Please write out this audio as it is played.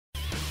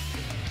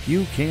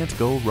You can't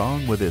go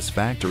wrong with this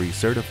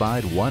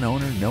factory-certified,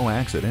 one-owner,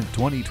 no-accident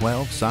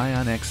 2012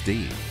 Scion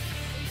XD.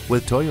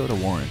 With Toyota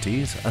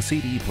warranties, a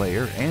CD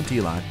player,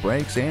 anti-lock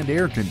brakes, and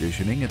air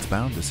conditioning, it's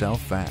bound to sell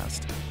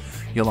fast.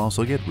 You'll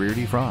also get rear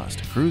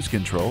defrost, cruise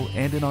control,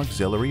 and an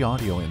auxiliary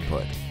audio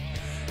input.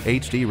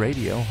 HD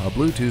radio, a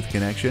Bluetooth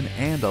connection,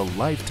 and a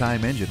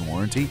lifetime engine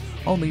warranty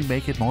only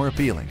make it more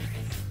appealing.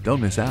 Don't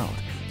miss out.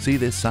 See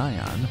this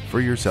Scion for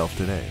yourself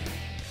today.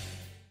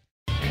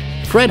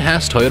 Fred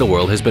Haas Toyota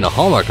World has been a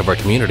hallmark of our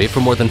community for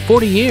more than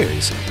 40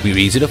 years. We're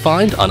easy to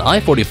find on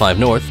I-45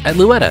 North at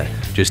Louetta,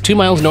 just 2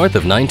 miles north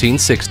of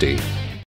 1960.